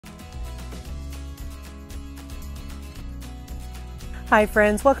Hi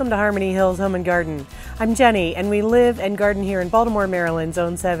friends, welcome to Harmony Hills Home and Garden. I'm Jenny and we live and garden here in Baltimore, Maryland,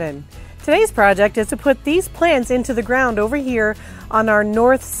 Zone 7. Today's project is to put these plants into the ground over here on our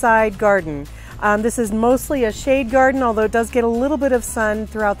north side garden. This is mostly a shade garden, although it does get a little bit of sun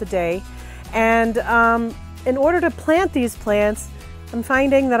throughout the day. And in order to plant these plants, I'm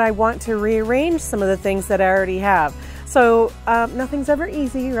finding that I want to rearrange some of the things that I already have. So nothing's ever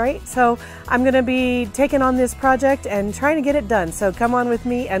easy, right? So I'm going to be taking on this project and trying to get it done. So come on with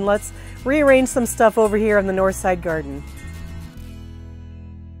me and let's rearrange some stuff over here on the north side garden.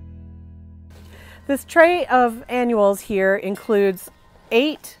 This tray of annuals here includes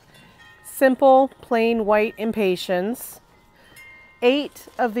 8 simple plain white impatiens, 8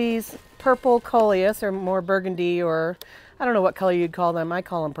 of these purple coleus, or more burgundy, or I don't know what color you'd call them. I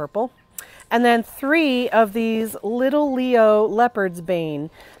call them purple. And then 3 of these little Leo leopard's bane.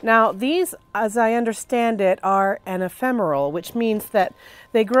 Now these, as I understand it, are an ephemeral, which means that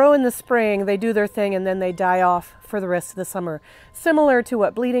they grow in the spring, they do their thing, and then they die off for the rest of the summer. Similar to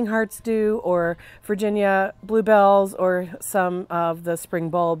what bleeding hearts do, or Virginia bluebells, or some of the spring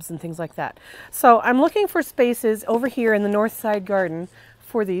bulbs and things like that. So I'm looking for spaces over here in the north side garden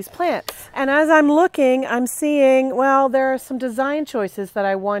for these plants. And as I'm looking, I'm seeing, well, there are some design choices that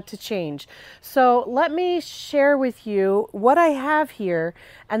I want to change. So let me share with you what I have here,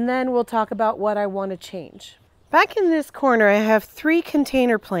 and then we'll talk about what I want to change. Back in this corner, I have 3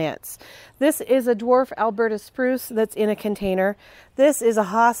 container plants. This is a dwarf Alberta spruce that's in a container. This is a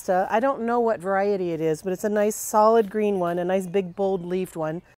hosta. I don't know what variety it is, but it's a nice solid green one, a nice big bold leafed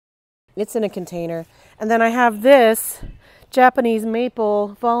one. It's in a container. And then I have this Japanese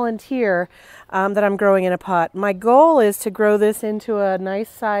maple volunteer that I'm growing in a pot. My goal is to grow this into a nice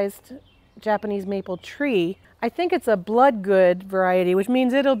sized Japanese maple tree. I think it's a blood good variety, which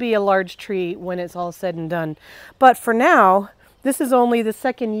means it'll be a large tree when it's all said and done. But for now, this is only the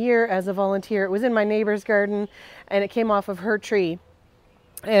 2nd year as a volunteer. It was in my neighbor's garden and it came off of her tree.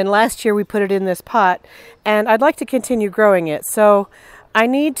 And last year we put it in this pot, and I'd like to continue growing it. So I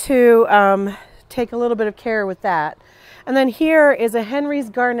need to take a little bit of care with that. And then here is a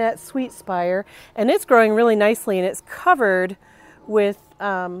Henry's Garnet Sweet Spire, and it's growing really nicely, and it's covered with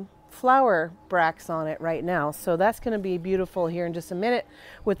flower bracts on it right now. So that's going to be beautiful here in just a minute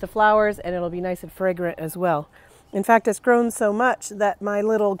with the flowers, and it'll be nice and fragrant as well. In fact, it's grown so much that my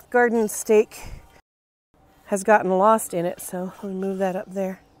little garden stake has gotten lost in it. So let me move that up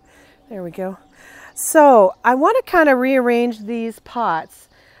there. There we go. So I want to kind of rearrange these pots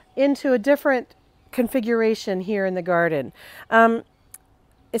into a different configuration here in the garden.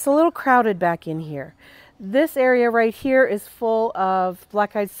 It's a little crowded back in here. This area right here is full of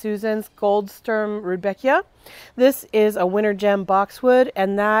Black-Eyed Susans, Goldsturm Rudbeckia. This is a Winter Gem Boxwood,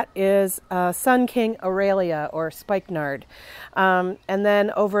 and that is Sun King Aurelia, or spikenard. And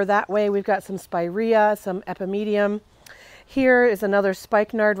then over that way we've got some Spirea, some Epimedium. Here is another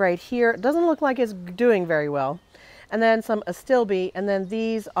spikenard right here. It doesn't look like it's doing very well. And then some Astilbe, and then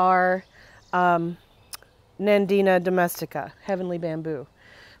these are Nandina domestica, heavenly bamboo.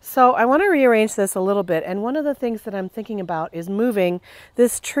 So I want to rearrange this a little bit, and one of the things that I'm thinking about is moving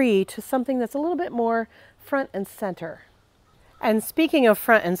this tree to something that's a little bit more front and center. And speaking of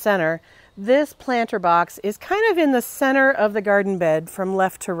front and center, this planter box is kind of in the center of the garden bed from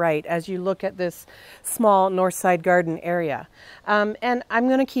left to right as you look at this small north side garden area. And I'm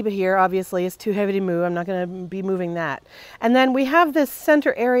going to keep it here. Obviously, it's too heavy to move. I'm not going to be moving that. And then we have this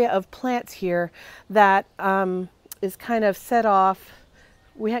center area of plants here that is kind of set off.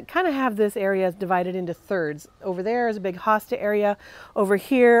 We kind of have this area divided into thirds. Over there is a big hosta area. Over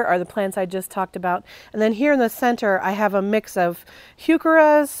here are the plants I just talked about. And then here in the center, I have a mix of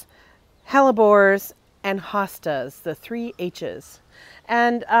heucheras, hellebores, and hostas, the 3 H's.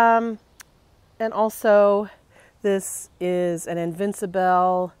 And also this is an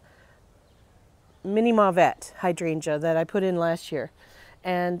Invincible Mini Mauvette hydrangea that I put in last year.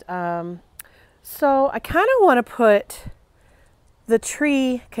 And so I kind of want to put the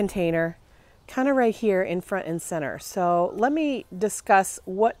tree container kind of right here in front and center. So let me discuss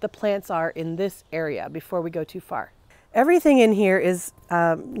what the plants are in this area before we go too far. Everything in here is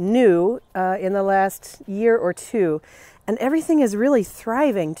new in the last year or 2, and everything is really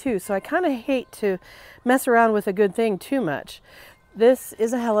thriving too. So I kind of hate to mess around with a good thing too much. This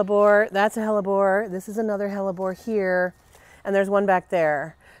is a hellebore, that's a hellebore, this is another hellebore here. and there's one back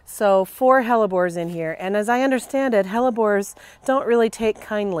there. So 4 hellebores in here, and as I understand it, hellebores don't really take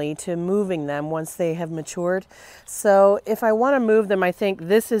kindly to moving them once they have matured. So if I want to move them, I think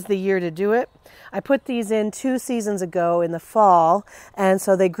this is the year to do it. I put these in 2 seasons ago in the fall, and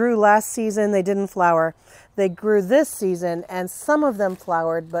so they grew last season, they didn't flower. They grew this season, and some of them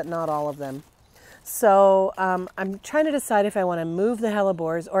flowered, but not all of them. So I'm trying to decide if I want to move the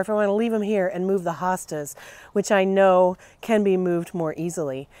hellebores or if I want to leave them here and move the hostas, which I know can be moved more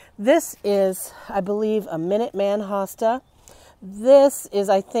easily. This is, I believe, a Minuteman hosta. This is,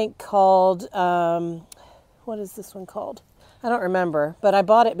 I think, called, what is this one called? I don't remember, but I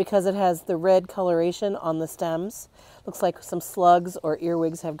bought it because it has the red coloration on the stems. Looks like some slugs or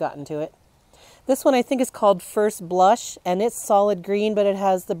earwigs have gotten to it. This one I think is called First Blush, and it's solid green, but it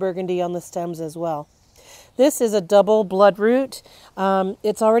has the burgundy on the stems as well. This is a double bloodroot.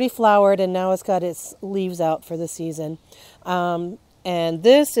 It's already flowered, and now it's got its leaves out for the season. And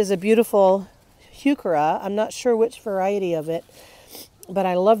this is a beautiful heuchera. I'm not sure which variety of it, but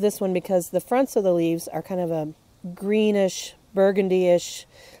I love this one because the fronts of the leaves are kind of a greenish, burgundy-ish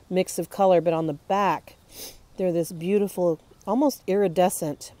mix of color, but on the back, they're this beautiful, almost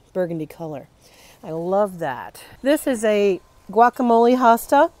iridescent burgundy color. I love that. This is a guacamole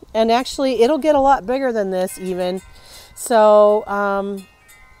hosta, and actually it'll get a lot bigger than this even. So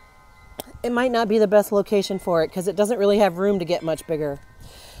it might not be the best location for it because it doesn't really have room to get much bigger.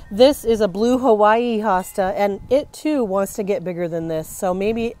 This is a blue Hawaii hosta, and it too wants to get bigger than this. So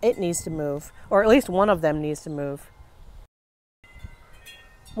maybe it needs to move, or at least one of them needs to move.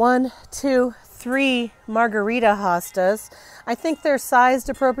 1, 2, 3 margarita hostas. I think they're sized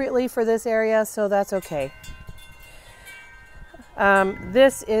appropriately for this area, so that's okay.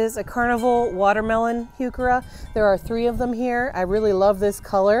 This is a carnival watermelon heuchera. There are 3 of them here. I really love this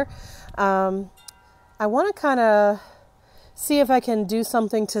color. I want to kind of see if I can do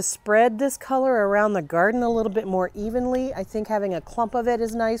something to spread this color around the garden a little bit more evenly. I think having a clump of it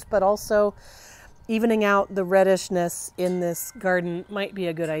is nice, but also evening out the reddishness in this garden might be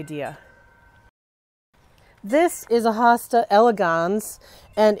a good idea. This is a hosta elegans,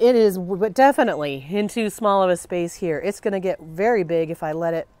 and it is definitely in too small of a space here. It's going to get very big if I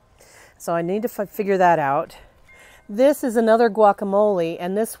let it, so I need to figure that out. This is another guacamole,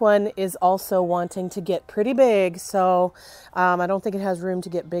 and this one is also wanting to get pretty big, so I don't think it has room to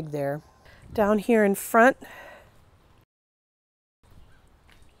get big there. Down here in front,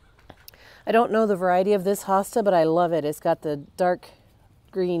 I don't know the variety of this hosta, but I love it. It's got the dark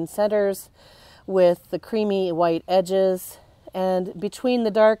green centers with the creamy white edges, and between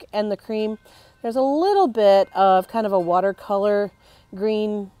the dark and the cream there's a little bit of kind of a watercolor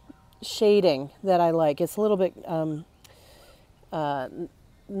green shading that I like. It's a little bit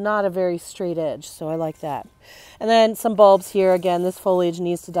not a very straight edge, so I like that. And then some bulbs here. Again, this foliage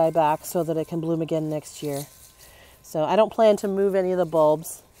needs to die back so that it can bloom again next year. So I don't plan to move any of the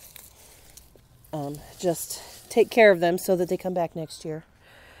bulbs, just take care of them so that they come back next year.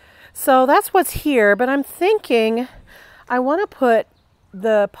 So that's what's here, but I'm thinking I want to put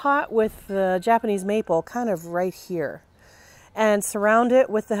the pot with the Japanese maple kind of right here and surround it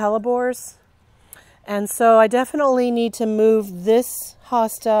with the hellebores. And so I definitely need to move this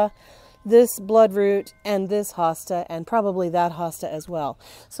hosta, this bloodroot, and this hosta, and probably that hosta as well.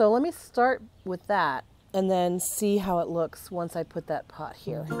 So let me start with that and then see how it looks once I put that pot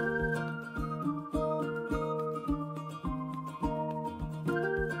here.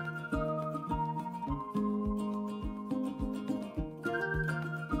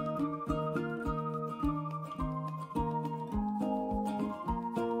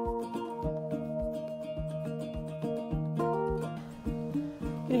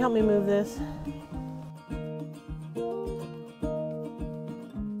 Can you help me move this?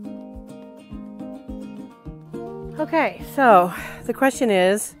 Okay, so the question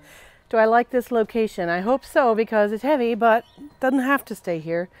is, do I like this location? I hope so because it's heavy, but doesn't have to stay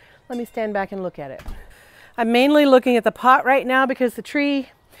here. Let me stand back and look at it. I'm mainly looking at the pot right now because the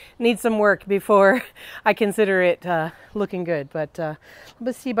tree needs some work before I consider it looking good, but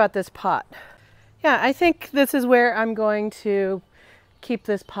let's see about this pot. Yeah, I think this is where I'm going to keep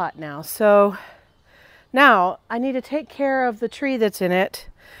this pot now. So now I need to take care of the tree that's in it.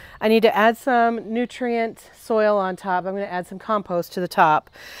 I need to add some nutrient soil on top. I'm going to add some compost to the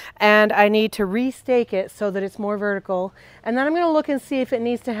top, and I need to restake it so that it's more vertical. And then I'm going to look and see if it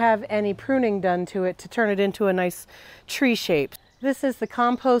needs to have any pruning done to it to turn it into a nice tree shape. This is the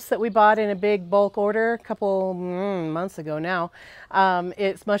compost that we bought in a big bulk order a couple months ago now.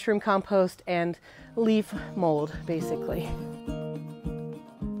 It's mushroom compost and leaf mold, basically.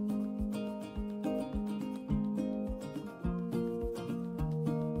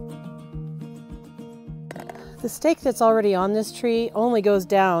 The stake that's already on this tree only goes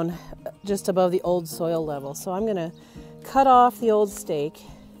down just above the old soil level. So I'm gonna cut off the old stake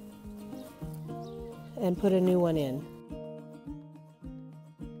and put a new one in.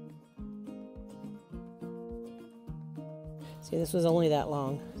 See, this was only that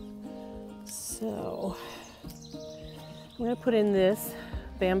long. So I'm gonna put in this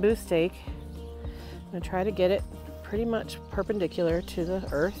bamboo stake. I'm gonna try to get it pretty much perpendicular to the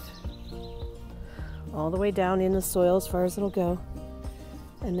earth, all the way down in the soil as far as it'll go.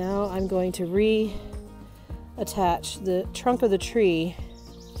 And now I'm going to reattach the trunk of the tree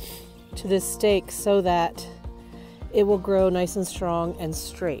to this stake so that it will grow nice and strong and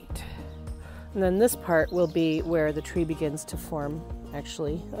straight. And then this part will be where the tree begins to form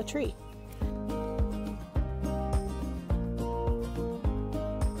actually a tree.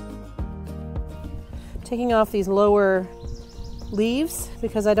 Taking off these lower leaves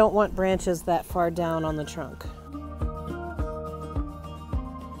because I don't want branches that far down on the trunk.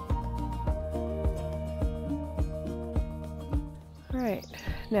 All right,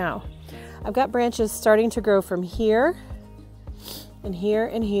 now I've got branches starting to grow from here and here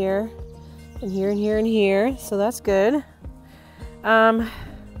and here and here and here and here, so that's good. I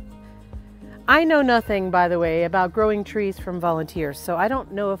know nothing, by the way, about growing trees from volunteers, so I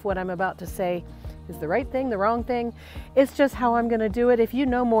don't know if what I'm about to say is the right thing, the wrong thing. It's just how I'm going to do it. If you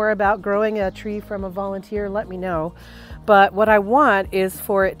know more about growing a tree from a volunteer, let me know. But what I want is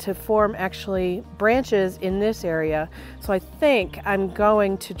for it to form actually branches in this area. So I think I'm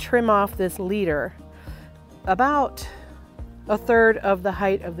going to trim off this leader about 1/3 of the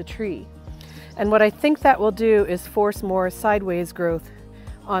height of the tree. And what I think that will do is force more sideways growth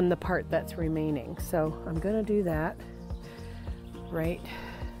on the part that's remaining. So I'm going to do that right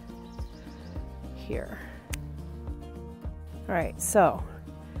here. All right, so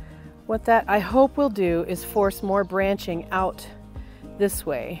what that I hope will do is force more branching out this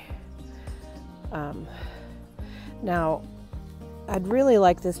way. Now, I'd really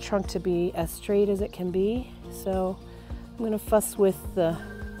like this trunk to be as straight as it can be, so I'm going to fuss with the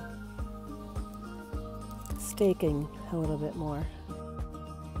staking a little bit more.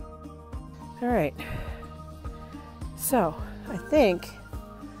 All right, so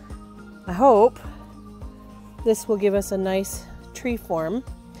I hope this will give us a nice tree form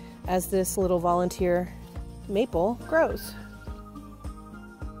as this little volunteer maple grows.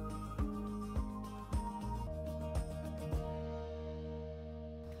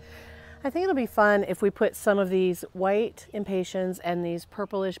 I think it'll be fun if we put some of these white impatiens and these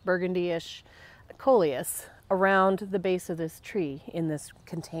purplish burgundy-ish coleus around the base of this tree in this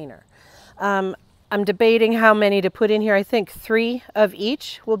container. I'm debating how many to put in here. I think 3 of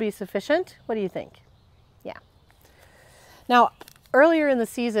each will be sufficient. What do you think? Yeah. Now, earlier in the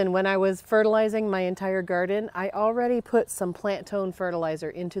season when I was fertilizing my entire garden, I already put some plant tone fertilizer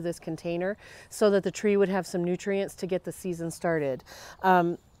into this container so that the tree would have some nutrients to get the season started.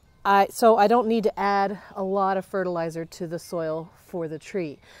 So I don't need to add a lot of fertilizer to the soil for the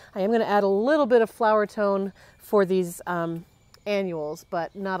tree. I am going to add a little bit of flower tone for these annuals,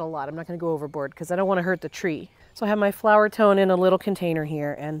 but not a lot. I'm not going to go overboard because I don't want to hurt the tree. So I have my flower tone in a little container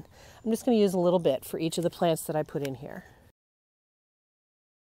here, and I'm just going to use a little bit for each of the plants that I put in here.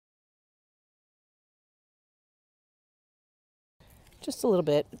 Just a little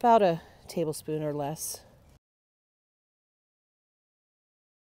bit, about a tablespoon or less.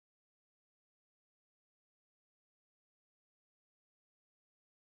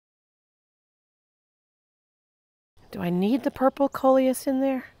 Do I need the purple coleus in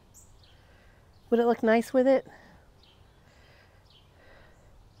there? Would it look nice with it?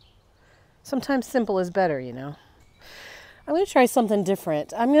 Sometimes simple is better, you know. I'm going to try something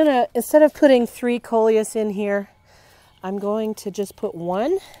different. I'm going to, instead of putting 3 coleus in here, I'm going to just put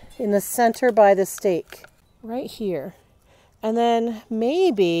 1 in the center by the stake, right here. And then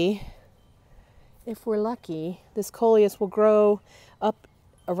maybe, if we're lucky, this coleus will grow up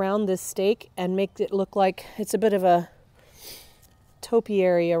around this stake and make it look like it's a bit of a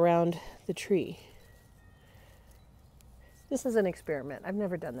topiary around the tree. This is an experiment. I've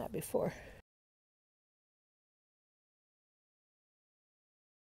never done that before.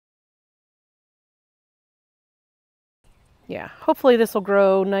 Yeah, hopefully this will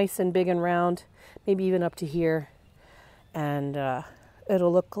grow nice and big and round, maybe even up to here, and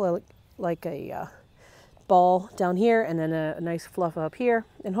it'll look like a ball down here and then a nice fluff up here,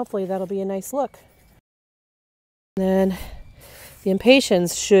 and hopefully that'll be a nice look. And then the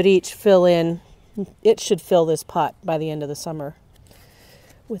impatiens should each fill in, it should fill this pot by the end of the summer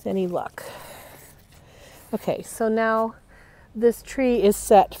with any luck. Okay, so now this tree is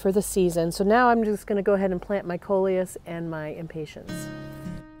set for the season. So now I'm just going to go ahead and plant my coleus and my impatiens.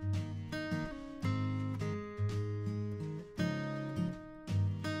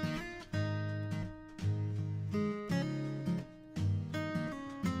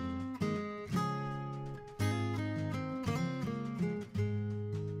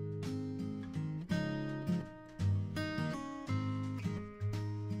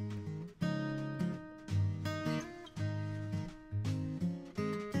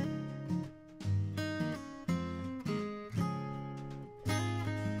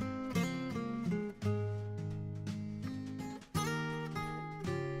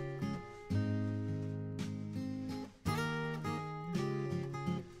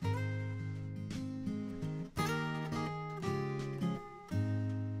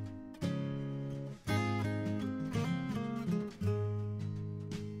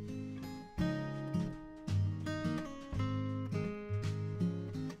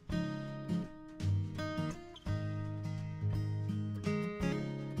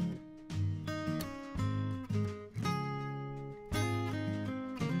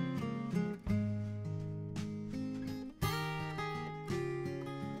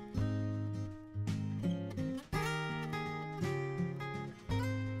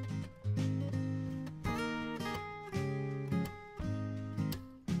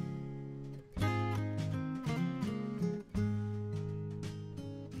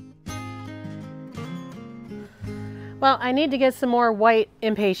 Well, I need to get some more white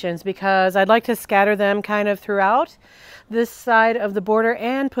impatiens because I'd like to scatter them kind of throughout this side of the border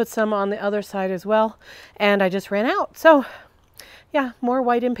and put some on the other side as well. And I just ran out. So yeah, more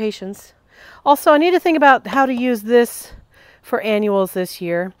white impatiens. Also, I need to think about how to use this for annuals this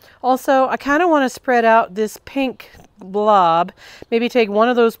year. Also, I kind of want to spread out this pink blob. Maybe take one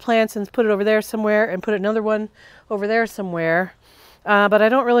of those plants and put it over there somewhere and put another one over there somewhere. But I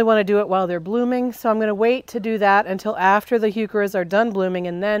don't really want to do it while they're blooming, so I'm going to wait to do that until after the heucheras are done blooming,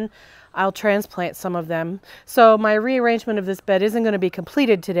 and then I'll transplant some of them. So my rearrangement of this bed isn't going to be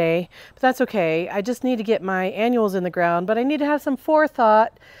completed today, but that's okay. I just need to get my annuals in the ground, but I need to have some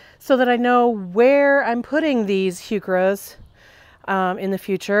forethought so that I know where I'm putting these heucheras in the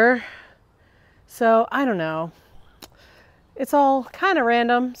future. So I don't know. It's all kind of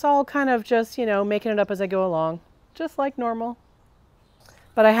random. It's all kind of just, you know, making it up as I go along, just like normal.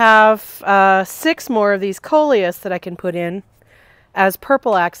 But I have 6 more of these coleus that I can put in as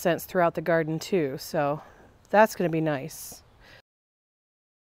purple accents throughout the garden too. So that's going to be nice.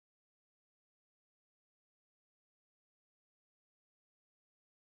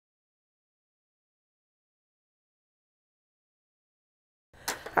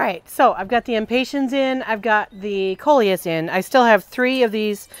 All right, so I've got the impatiens in, I've got the coleus in. I still have 3 of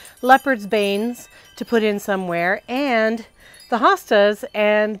these leopard's banes to put in somewhere, and the hostas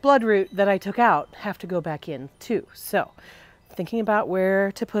and bloodroot that I took out have to go back in too. So thinking about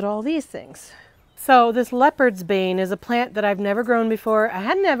where to put all these things. So this leopard's bane is a plant that I've never grown before. I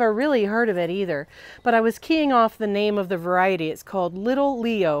had never really heard of it either, but I was keying off the name of the variety. It's called Little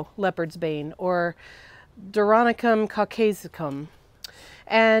Leo leopard's bane, or Doronicum caucasicum.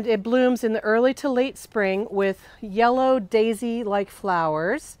 And it blooms in the early to late spring with yellow daisy-like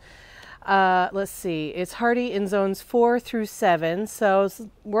flowers. Let's see, it's hardy in zones 4 through 7, so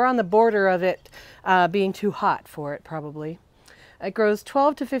we're on the border of it being too hot for it probably. It grows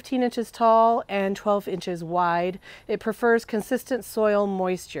 12 to 15 inches tall and 12 inches wide. It prefers consistent soil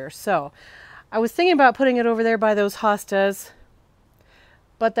moisture. So I was thinking about putting it over there by those hostas,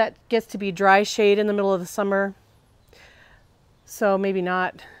 but that gets to be dry shade in the middle of the summer, so maybe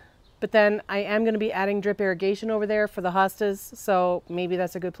not. But then I am going to be adding drip irrigation over there for the hostas, so maybe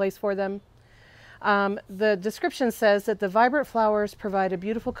that's a good place for them. The description says that the vibrant flowers provide a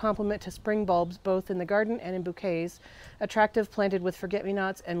beautiful complement to spring bulbs, both in the garden and in bouquets, attractive planted with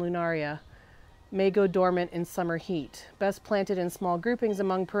forget-me-nots and lunaria. May go dormant in summer heat. Best planted in small groupings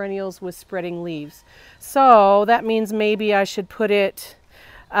among perennials with spreading leaves. So that means maybe I should put it,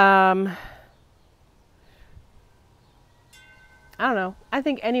 I don't know. I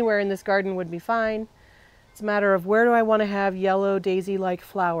think anywhere in this garden would be fine. It's a matter of where do I want to have yellow daisy-like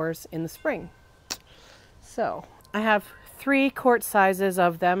flowers in the spring. So I have 3 quart sizes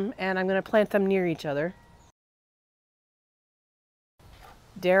of them, and I'm going to plant them near each other.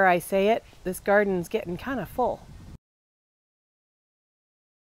 Dare I say it, this garden's getting kind of full.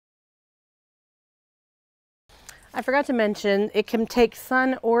 I forgot to mention, it can take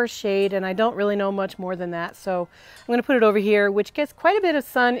sun or shade, and I don't really know much more than that, so I'm going to put it over here, which gets quite a bit of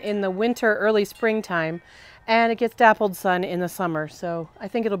sun in the winter, early springtime, and it gets dappled sun in the summer, so I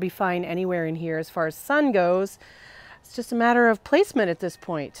think it'll be fine anywhere in here as far as sun goes. It's just a matter of placement at this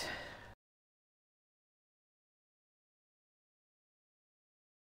point.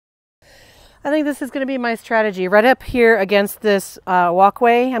 I think this is going to be my strategy. Right up here against this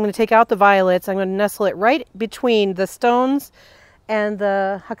walkway, I'm going to take out the violets. I'm going to nestle it right between the stones and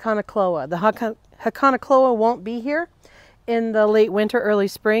the Hakanakloa. The Hakanakloa won't be here in the late winter, early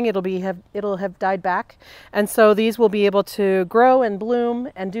spring. It'll have died back, and so these will be able to grow and bloom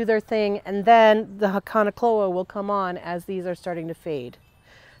and do their thing, and then the Hakanakloa will come on as these are starting to fade.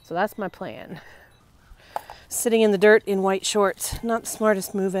 So that's my plan. Sitting in the dirt in white shorts, not the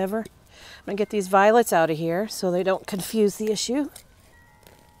smartest move ever. I'm gonna get these violets out of here so they don't confuse the issue.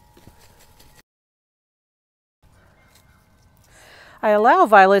 I allow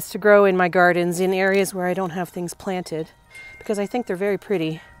violets to grow in my gardens in areas where I don't have things planted because I think they're very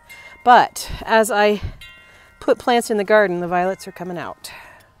pretty. But as I put plants in the garden, the violets are coming out.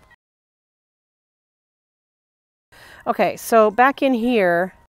 Okay, so back in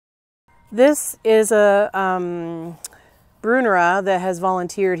here, this is a Brunera that has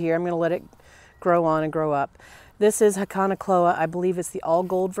volunteered here. I'm going to let it grow on and grow up. This is Hakanakloa. I believe it's the all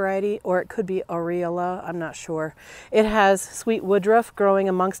gold variety, or it could be Aureola. I'm not sure. It has sweet woodruff growing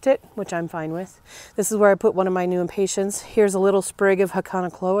amongst it, which I'm fine with. This is where I put one of my new impatiens. Here's a little sprig of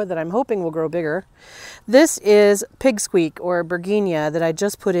Hakanakloa that I'm hoping will grow bigger. This is pig squeak or Bergenia that I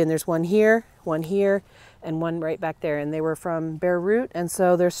just put in. There's one here, and one right back there. And they were from bare root, and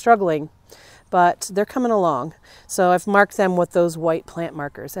so they're struggling. But they're coming along. So I've marked them with those white plant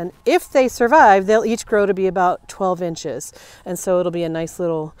markers. And if they survive, they'll each grow to be about 12 inches. And so it'll be a nice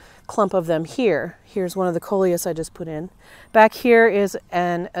little clump of them here. Here's one of the coleus I just put in. Back here is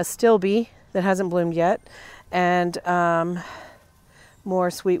a stilbe that hasn't bloomed yet. And more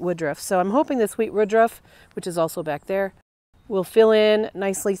sweet woodruff. So I'm hoping the sweet woodruff, which is also back there, will fill in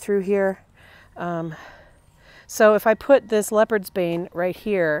nicely through here. So if I put this leopard's bane right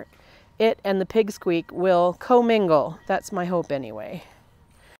here, it and the pig squeak will commingle. That's my hope anyway.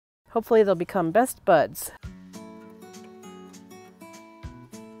 Hopefully they'll become best buds.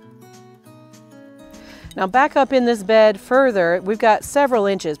 Now back up in this bed further, we've got several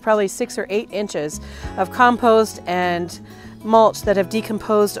inches, probably 6 or 8 inches of compost and mulch that have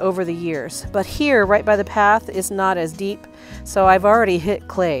decomposed over the years. But here, right by the path, is not as deep, so I've already hit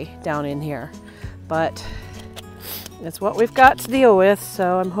clay down in here. But it's what we've got to deal with,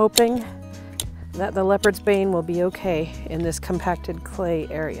 so I'm hoping that the leopard's bane will be okay in this compacted clay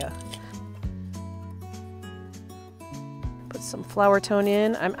area. Put some flower tone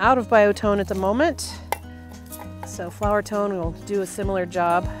in. I'm out of biotone at the moment, so flower tone will do a similar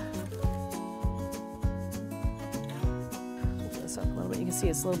job. Open this up a little bit. You can see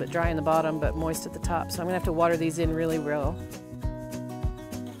it's a little bit dry in the bottom, but moist at the top, so I'm gonna have to water these in really well.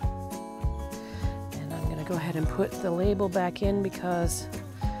 Go ahead and put the label back in because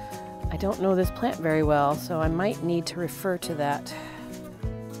I don't know this plant very well, so I might need to refer to that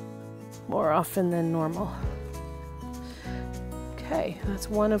more often than normal. Okay, that's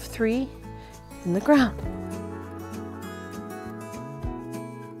one of 3 in the ground.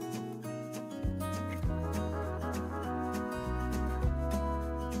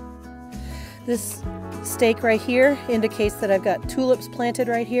 This stake right here indicates that I've got tulips planted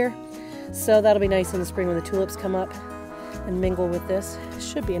right here. So that'll be nice in the spring when the tulips come up and mingle with this.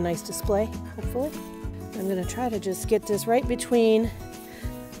 Should be a nice display, hopefully. I'm going to try to just get this right between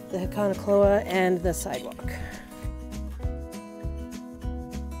the Hakanakloa and the sidewalk.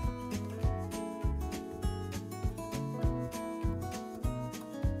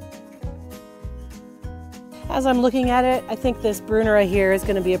 As I'm looking at it, I think this Brunera here is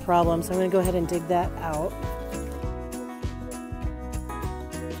going to be a problem, so I'm going to go ahead and dig that out.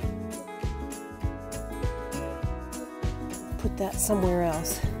 Put that somewhere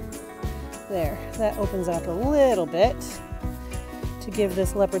else. There, that opens up a little bit to give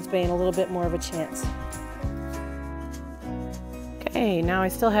this leopard's bane a little bit more of a chance. Okay, now I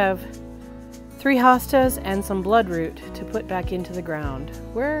still have 3 hostas and some bloodroot to put back into the ground.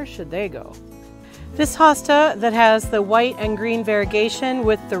 Where should they go? This hosta that has the white and green variegation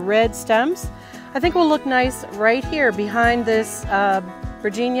with the red stems, I think will look nice right here behind this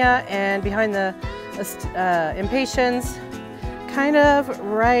Virginia and behind the impatiens. Kind of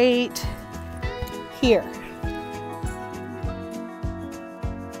right here.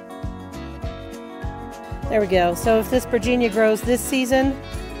 There we go. So if this Virginia grows this season,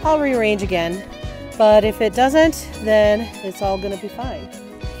 I'll rearrange again. But if it doesn't, then it's all going to be fine.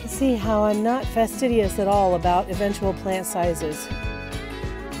 You see how I'm not fastidious at all about eventual plant sizes.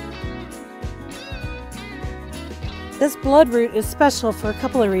 This bloodroot is special for a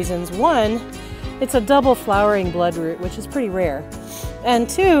couple of reasons. One, It's a double flowering bloodroot, which is pretty rare. And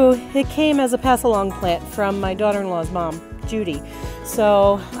two, it came as a pass-along plant from my daughter-in-law's mom, Judy.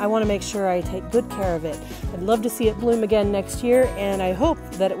 So I want to make sure I take good care of it. I'd love to see it bloom again next year, and I hope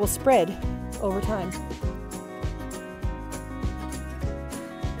that it will spread over time.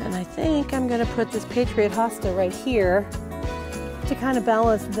 And I think I'm going to put this Patriot hosta right here to kind of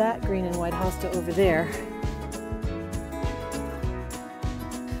balance that green and white hosta over there.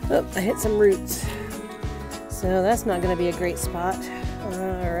 Oh, I hit some roots. So that's not going to be a great spot.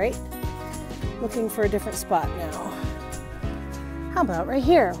 All right, looking for a different spot now. How about right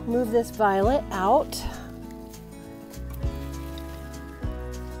here? Move this violet out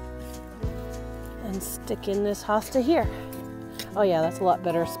and stick in this hosta here. Oh yeah, that's a lot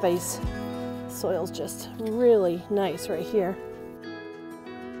better space. Soil's just really nice right here.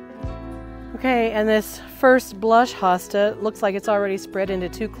 Okay, and this first blush hosta looks like it's already spread into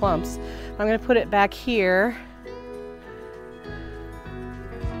 2 clumps. I'm going to put it back here.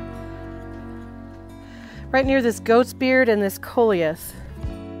 Right near this goat's beard and this coleus.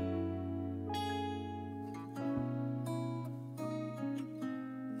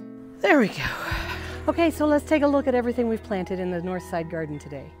 There we go. Okay, so let's take a look at everything we've planted in the north side garden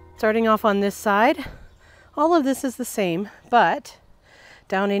today. Starting off on this side, all of this is the same, but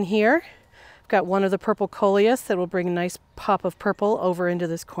down in here, I've got one of the purple coleus that will bring a nice pop of purple over into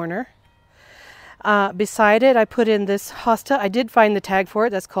this corner. Beside it, I put in this hosta. I did find the tag for it.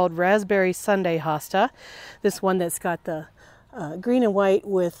 That's called Raspberry Sundae hosta. This one that's got the green and white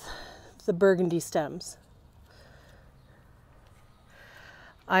with the burgundy stems.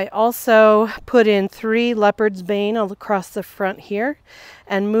 I also put in 3 leopard's bane all across the front here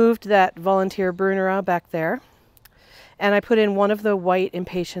and moved that volunteer Brunera back there. And I put in one of the white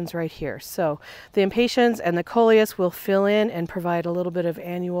impatiens right here. So the impatiens and the coleus will fill in and provide a little bit of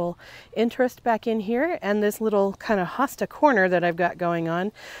annual interest back in here. And this little kind of hosta corner that I've got going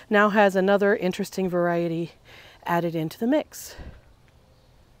on now has another interesting variety added into the mix.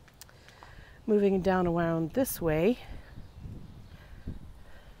 Moving down around this way,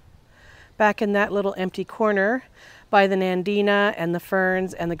 back in that little empty corner by the Nandina and the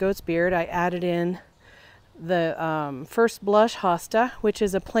ferns and the goat's beard, I added in the first blush hosta, which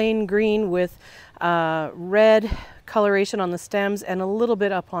is a plain green with red coloration on the stems and a little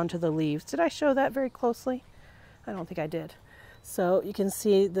bit up onto the leaves. Did I show that very closely? I don't think I did. So you can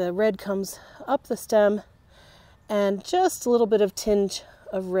see the red comes up the stem and just a little bit of tinge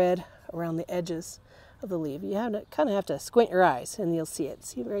of red around the edges of the leaf. You kind of have to squint your eyes and you'll see it.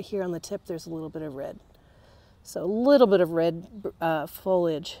 See right here on the tip there's a little bit of red. So a little bit of red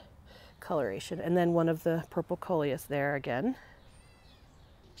foliage coloration, and then one of the purple coleus there again.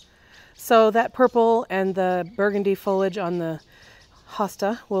 So that purple and the burgundy foliage on the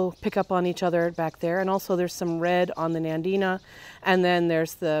hosta will pick up on each other back there, and also there's some red on the Nandina, and then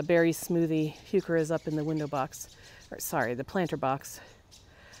there's the berry smoothie heucheras up in the window box, or sorry, the planter box,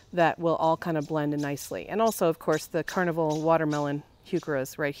 that will all kind of blend in nicely. And also, of course, the carnival watermelon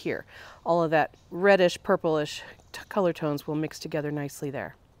heucheras right here. All of that reddish, purplish color tones will mix together nicely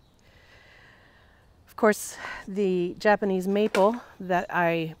there. Of course, the Japanese maple that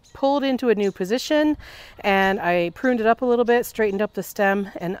I pulled into a new position and I pruned it up a little bit, straightened up the stem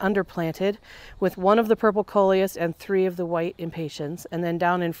and underplanted with one of the purple coleus and 3 of the white impatiens. And then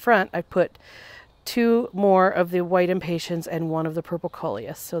down in front, I put 2 more of the white impatiens and 1 of the purple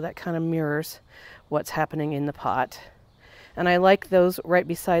coleus. So that kind of mirrors what's happening in the pot. And I like those right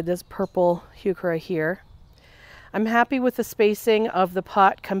beside this purple heuchera here. I'm happy with the spacing of the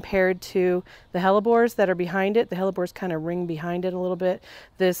pot compared to the hellebores that are behind it. The hellebores kind of ring behind it a little bit.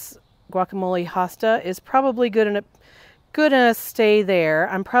 This guacamole hosta is probably good enough stay there.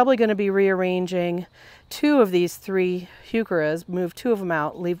 I'm probably going to be rearranging 2 of these 3 heucheras, move 2 of them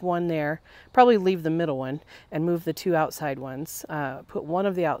out, leave 1 there, probably leave the middle one and move the 2 outside ones. Put 1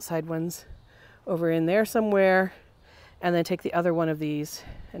 of the outside ones over in there somewhere, and then take the other one of these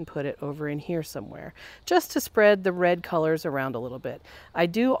and put it over in here somewhere, just to spread the red colors around a little bit. I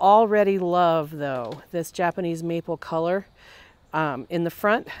do already love, though, this Japanese maple color in the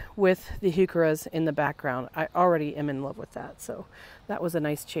front with the heucheras in the background. I already am in love with that, so that was a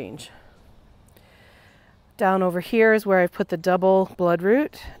nice change. Down over here is where I put the double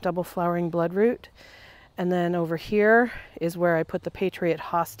bloodroot, double flowering bloodroot, and then over here is where I put the Patriot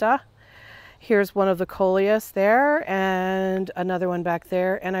hosta. Here's one of the coleus there and another one back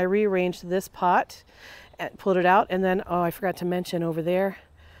there, and I rearranged this pot and pulled it out, and then, oh, I forgot to mention over there,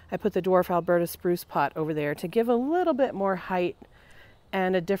 I put the dwarf Alberta spruce pot over there to give a little bit more height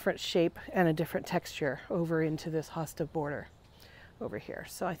and a different shape and a different texture over into this hosta border. over here.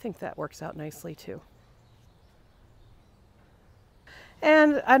 So I think that works out nicely too.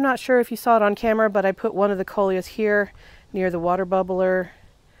 And I'm not sure if you saw it on camera, but I put one of the coleus here near the water bubbler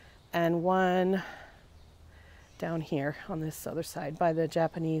and one down here on this other side by the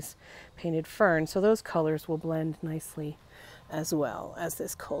Japanese painted fern. So those colors will blend nicely as well as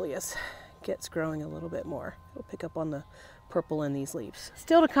this coleus gets growing a little bit more. It'll pick up on the purple in these leaves.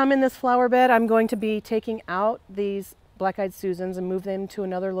 Still to come in this flower bed, I'm going to be taking out these black-eyed Susans and move them to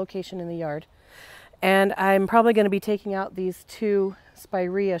another location in the yard. And I'm probably going to be taking out these two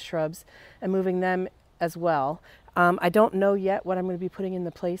spirea shrubs and moving them as well. I don't know yet what I'm going to be putting in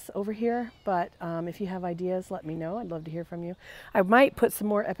the place over here, but if you have ideas, let me know. I'd love to hear from you. I might put some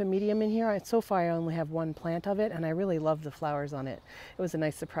more epimedium in here. So far I only have one plant of it, and I really love the flowers on it. It was a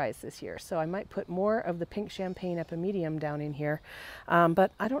nice surprise this year. So I might put more of the pink champagne epimedium down in here,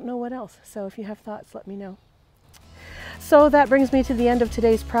 but I don't know what else. So if you have thoughts, let me know. So that brings me to the end of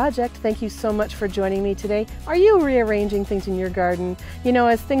today's project. Thank you so much for joining me today. Are you rearranging things in your garden? You know,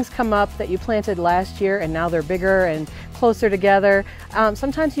 as things come up that you planted last year and now they're bigger and closer together,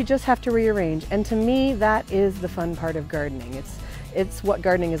 sometimes you just have to rearrange. And to me, that is the fun part of gardening. It's what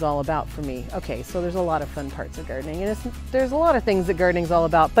gardening is all about for me. Okay, so there's a lot of fun parts of gardening, and there's a lot of things that gardening is all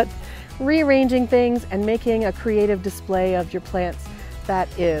about, but rearranging things and making a creative display of your plants, that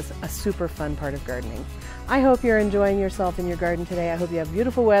is a super fun part of gardening. I hope you're enjoying yourself in your garden today. I hope you have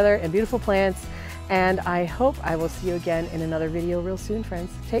beautiful weather and beautiful plants, and I hope I will see you again in another video real soon,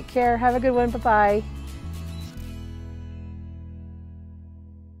 friends. Take care. Have a good one. Bye-bye.